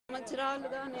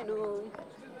సంవత్సరాలుగా నేను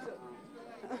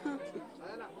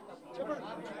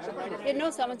ఎన్నో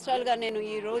సంవత్సరాలుగా నేను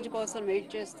ఈ రోజు కోసం వెయిట్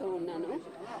చేస్తూ ఉన్నాను.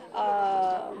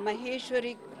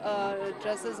 మహేశ్వరి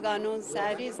డ్రెస్సెస్ గాను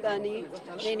శారీస్ కానీ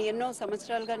నేను ఎన్నో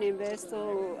సంవత్సరాలుగా నేను వేస్తూ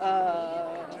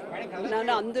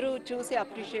నన్ను అందరూ చూసి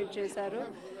అప్రిషియేట్ చేశారు.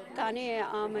 కానీ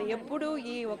ఆమె ఎప్పుడూ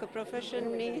ఈ ఒక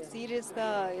ప్రొఫెషన్ని సీరియస్గా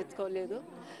ఎత్తుకోలేదు.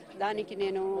 దానికి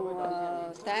నేను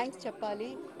థ్యాంక్స్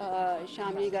చెప్పాలి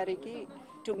శ్యామిని గారికి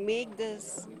to make this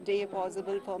day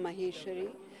possible for Maheshwari,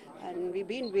 and we've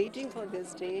been waiting for this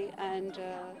day. And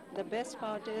the best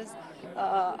part is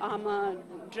ama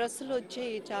dresslu వచ్చి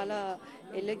చాలా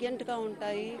ఎలిగెంట్ గా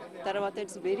ఉంటాయి. తర్వాత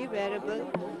it's very wearable,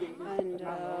 and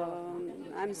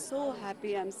I'm so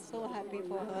happy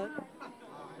for her.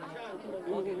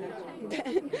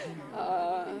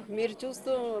 మీరు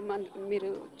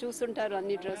చూస్తుంటారు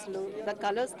అన్ని డ్రెస్సులు. The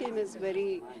colour scheme is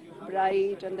very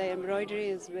bright and the embroidery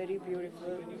is very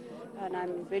beautiful, and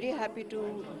I'm very happy to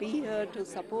be her to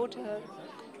support her.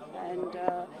 And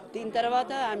దీని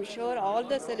తర్వాత I'm sure all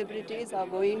the celebrities are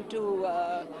going to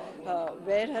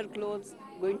wear her clothes,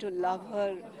 going to love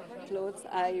her clothes.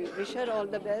 I wish her all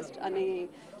the best అని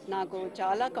నాకు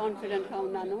చాలా కాన్ఫిడెంట్గా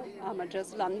ఉన్నాను. ఆమె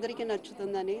డ్రెస్సులు అందరికీ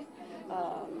నచ్చుతుందని,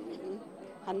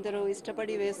 అందరూ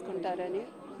ఇష్టపడి వేసుకుంటారని.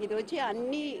 ఇది వచ్చి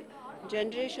అన్ని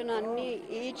జనరేషన్ అన్ని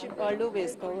ఏజ్ వాళ్ళు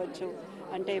వేసుకోవచ్చు.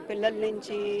 అంటే పిల్లల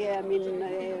నుంచి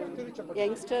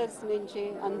యంగ్స్టర్స్ నుంచి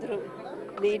అందరూ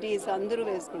లేడీస్ అందరూ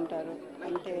వేసుకుంటారు.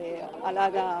 అంటే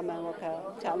అలాగా ఆమె ఒక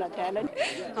చాలా టాలెంట్.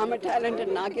 ఆమె టాలెంట్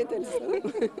నాకే తెలుసు.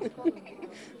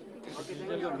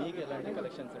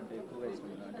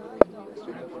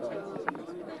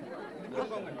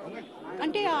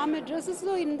 అంటే ఆమె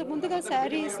డ్రెస్సెస్లో ఇంత ముందుగా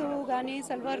శారీస్ కానీ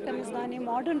సల్వార్ కమీజ్ కానీ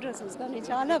మోడర్న్ డ్రెస్సెస్ కానీ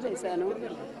చాలా వేశాను.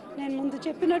 నేను ముందు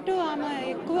చెప్పినట్టు ఆమె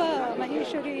ఎక్కువ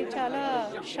మహేశ్వరి చాలా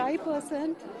షై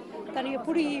పర్సన్. తను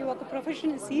ఎప్పుడు ఈ ఒక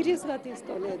ప్రొఫెషన్ సీరియస్గా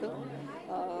తీసుకోలేదు.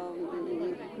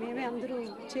 మేమే అందరూ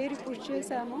చేరి పుష్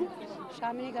చేశాము.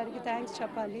 శ్యామిని గారికి థ్యాంక్స్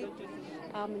చెప్పాలి.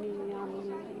 ఆమెని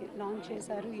లాంచ్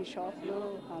చేశారు ఈ షాప్లో.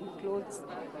 ఆమె clothes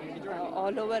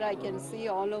all over I can see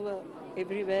all over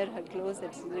everywhere her clothes.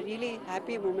 It's really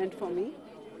happy moment for me.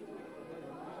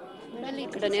 మళ్ళీ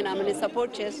ఇక్కడ నేను ఆమెని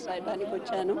సపోర్ట్ చేయడానికి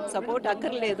వచ్చాను. సపోర్ట్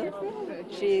అక్కర్లేదు.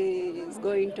 She is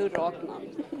going to rock now.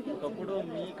 ఒకప్పుడు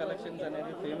మీ కలెక్షన్స్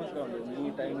అనేది ఫేమస్గా ఉండేది, మీ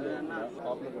టైంలో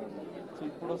పాపులర్గా ఉండేది. సో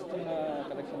ఇప్పుడు వస్తున్న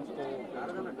కలెక్షన్స్తో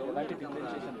ఎలాంటి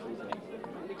డిఫరెన్షియేషన్ చూసారు?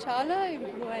 చాలా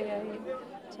ఇంప్రూవ్ అయ్యాయి.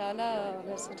 చాలా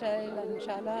వెర్సటైల్ అండ్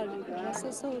చాలా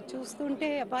డ్రెస్సెస్ చూస్తుంటే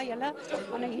అబ్బా ఎలా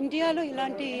మన ఇండియాలో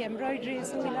ఇలాంటి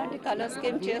ఎంబ్రాయిడరీస్ ఇలాంటి కలర్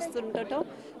స్కీమ్ చేస్తుండటం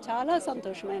చాలా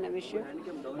సంతోషమైన విషయం.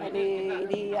 అది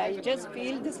ఇది I just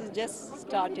feel this is just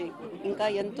starting. ఇంకా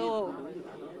ఎంతో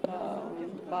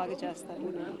బాగా చేస్తారు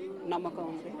నమ్మకం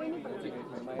ఉంది.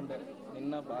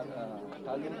 నిన్న బాగా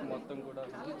టాలీవుడ్ మొత్తం కూడా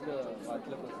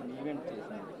వాటిలో కోసం ఈవెంట్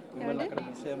చేశాను. మిమ్మల్ని అక్కడ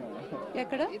మిస్ అయ్యాము.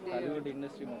 ఎక్కడ? టాలీవుడ్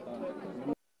ఇండస్ట్రీ మొత్తం.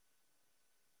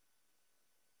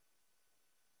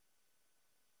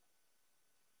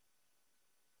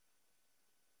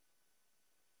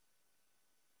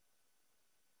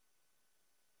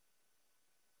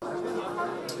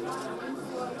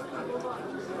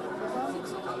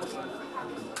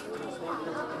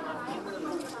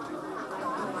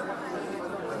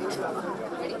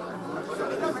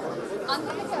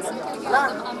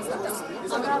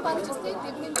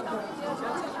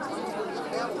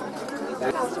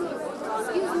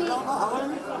 Excuse me, please.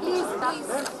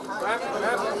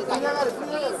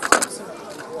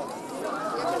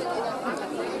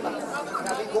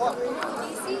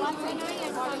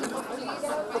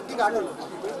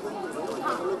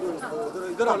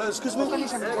 इधर एक्सक्यूज मी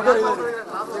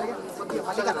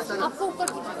आपको ऊपर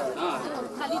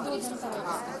खाली 2 जन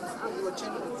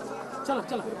चलो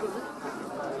चलो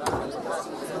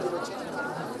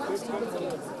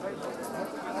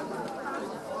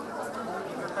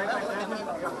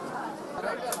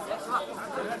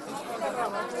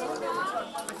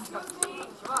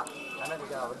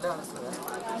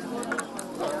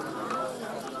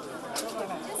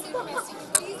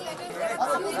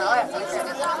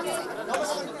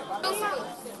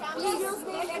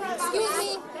Excuse me,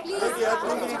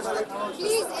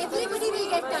 please, everybody will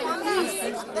get time, please.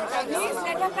 Please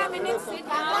let her come in and sit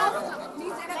down.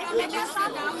 Please let her come in and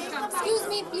sit down. Excuse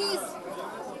me, please.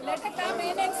 Let her come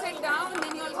in and sit down,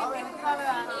 then you'll get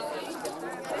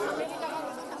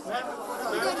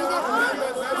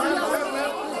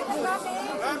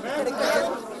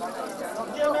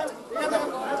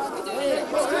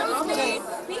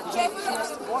Be careful.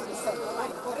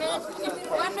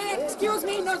 1 minute. Excuse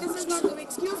me. No, this is not the way.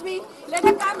 Excuse me. Let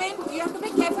her come in. You have to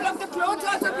be careful of the clothes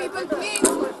also, people. Please.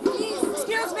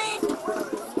 Excuse me.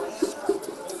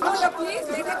 Please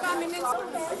take a minute.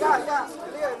 Let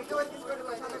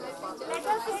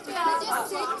us just sit.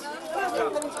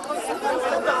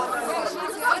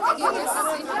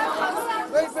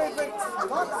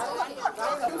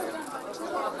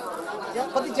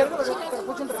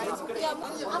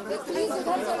 Please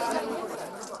इधर चले जाइए.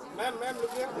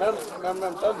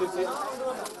 Ma'am, sir, this is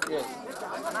yes.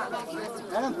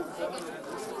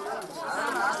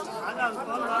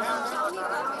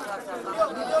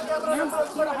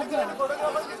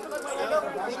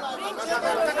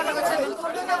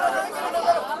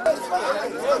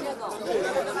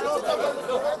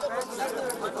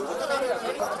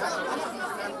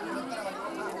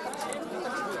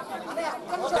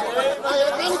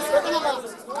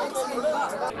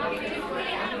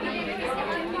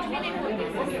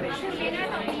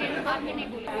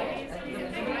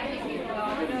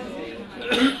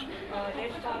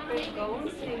 Red carpet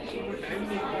gowns.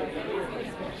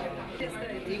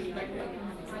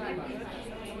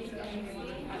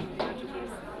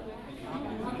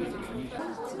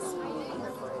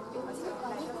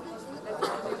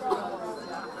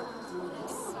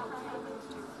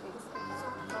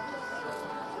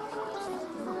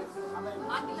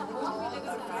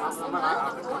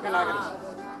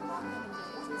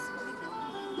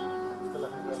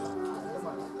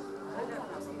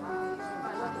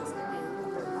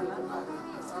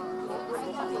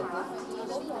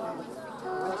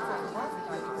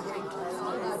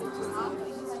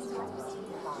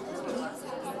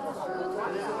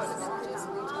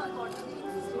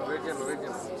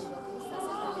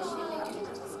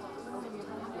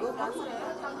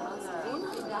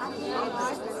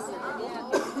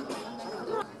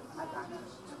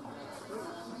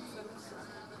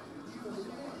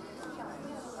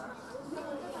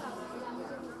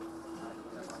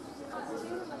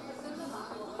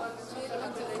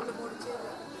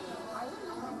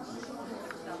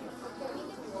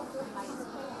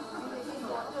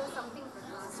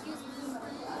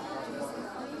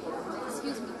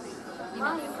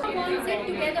 Sit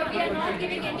together. We are not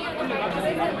giving any other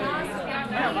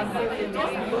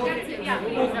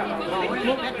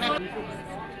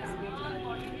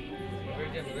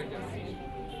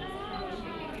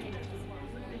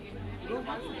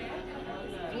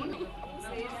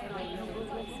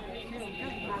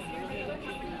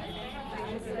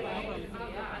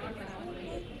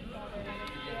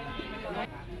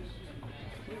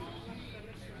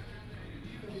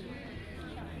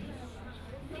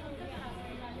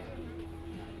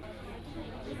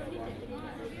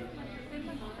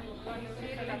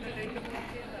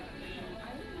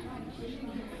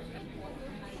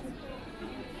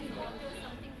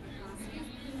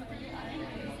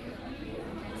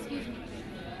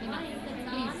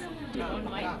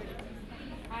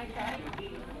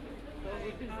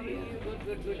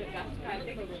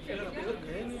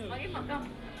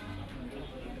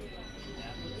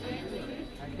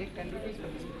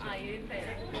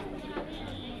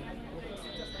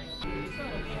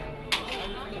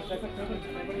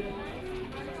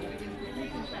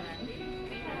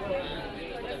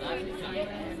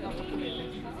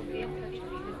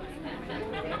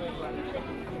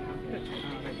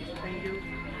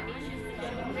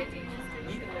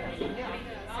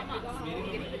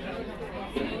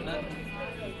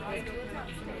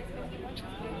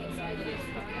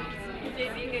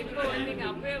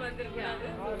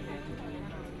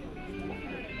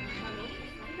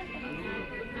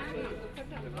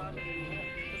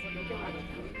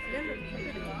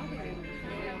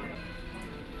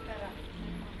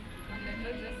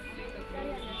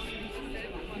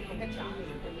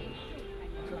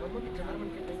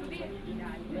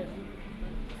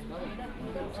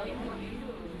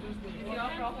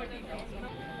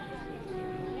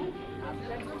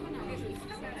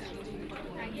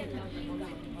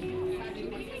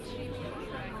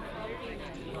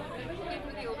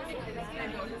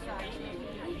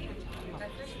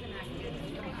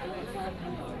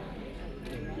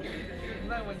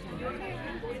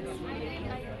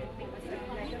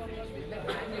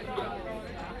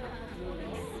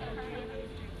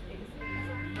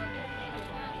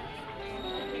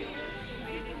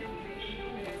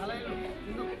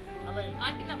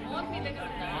Auntie, the phone me